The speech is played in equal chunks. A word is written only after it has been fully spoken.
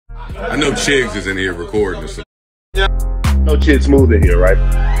I know Chigs is in here recording this. No Chid Smooth in here, right?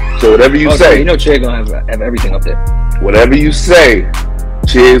 So whatever you say, you know Chig gonna have everything up there. Whatever you say,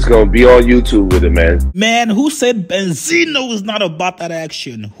 Chid's gonna be on YouTube with it, man. Man, who said Benzino is not about that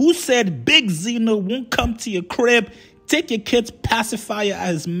action? Who said Big Zeno won't come to your crib, take your kid's pacifier out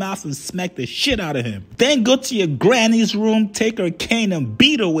his mouth and smack the shit out of him? Then go to your granny's room, take her cane and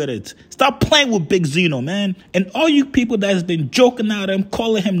beat her with it. Stop playing with Big Zeno, man. And all you people that's been joking at him,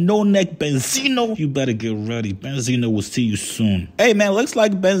 calling him no-neck Benzino, you better get ready. Benzino will see you soon. Hey, man, looks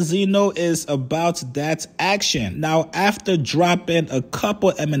like Benzino is about that action. Now, after dropping a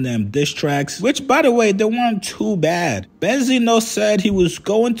couple Eminem diss tracks, which, by the way, they weren't too bad, Benzino said he was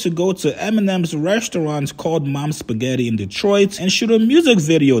going to go to Eminem's restaurant called Mom's Spaghetti in Detroit and shoot a music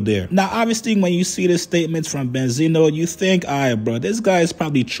video there. Now, obviously, when you see the statements from Benzino, you think, all right, bro, this guy is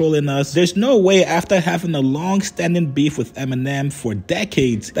probably trolling us. There's no way, after having a long-standing beef with Eminem for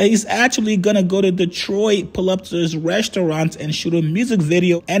decades, that he's actually gonna go to Detroit, pull up to his restaurant and shoot a music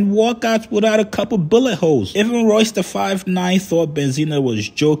video and walk out without a couple bullet holes. Even Royce the 5'9" thought Benzino was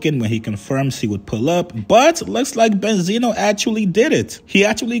joking when he confirms he would pull up, but looks like Benzino actually did it. He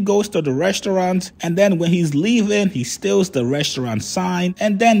actually goes to the restaurant, and then when he's leaving, he steals the restaurant sign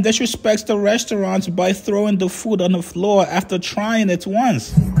and then disrespects the restaurant by throwing the food on the floor after trying it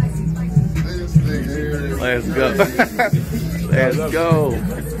once. Let's go. Let's go.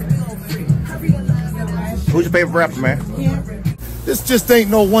 Who's your favorite rapper, man? This just ain't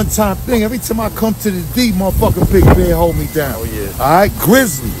no one-time thing. Every time I come to the D, motherfucking Big Bear hold me down. Oh, yeah. All right,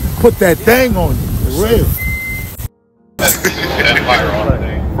 Grizzly, put that thing on you. For real.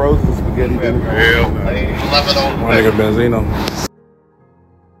 Frozen spaghetti. My nigga Benzino.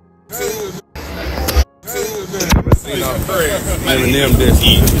 Eminem this.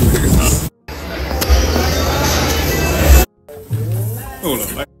 Hold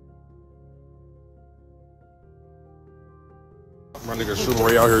on. My nigga shooting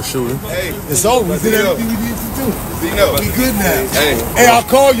way out here shooting. Hey, it's over. We did everything we needed to do. We good now. Hey, I'll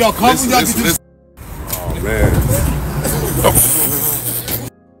call y'all. Call me. Y'all get this. Oh, man.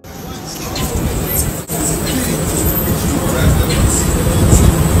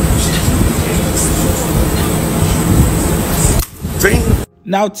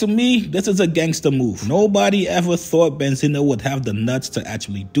 Now, to me, this is a gangster move. Nobody ever thought Benzino would have the nuts to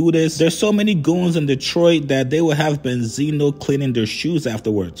actually do this. There's so many goons in Detroit that they would have Benzino cleaning their shoes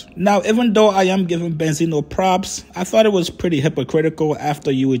afterwards. Now, even though I am giving Benzino props, I thought it was pretty hypocritical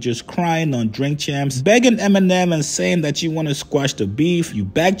after you were just crying on Drink Champs, begging Eminem and saying that you want to squash the beef. You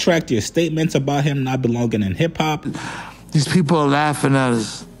backtracked your statements about him not belonging in hip-hop. These people are laughing at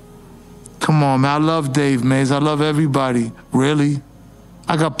us. Come on, man. I love Dave Mays. I love everybody. Really?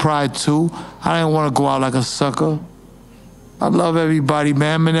 I got pride too. I didn't want to go out like a sucker. I love everybody,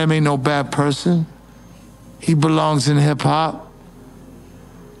 man. Eminem ain't no bad person. He belongs in hip-hop.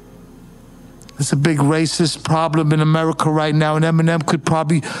 It's a big racist problem in America right now, and Eminem could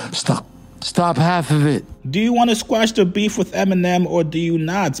probably stop half of it. Do you want to squash the beef with Eminem or do you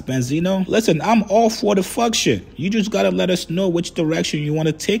not, Benzino? Listen, I'm all for the fuck shit. You just gotta let us know which direction you want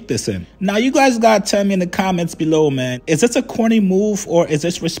to take this in. Now, you guys gotta tell me in the comments below, man. Is this a corny move or is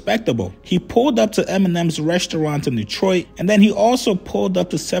this respectable? He pulled up to Eminem's restaurant in Detroit, and then he also pulled up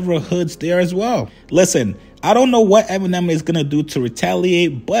to several hoods there as well. Listen, I don't know what Eminem is going to do to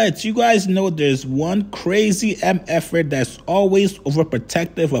retaliate, but you guys know there's one crazy MFer that's always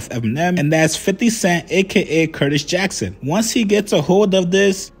overprotective of Eminem, and that's 50 Cent, aka Curtis Jackson. Once he gets a hold of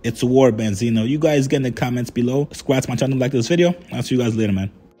this, it's war, Benzino. You guys get in the comments below. Subscribe to my channel, like this video. I'll see you guys later,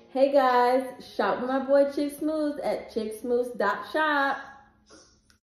 man. Hey guys, shop with my boy Chick Smooth at chicksmooth.shop.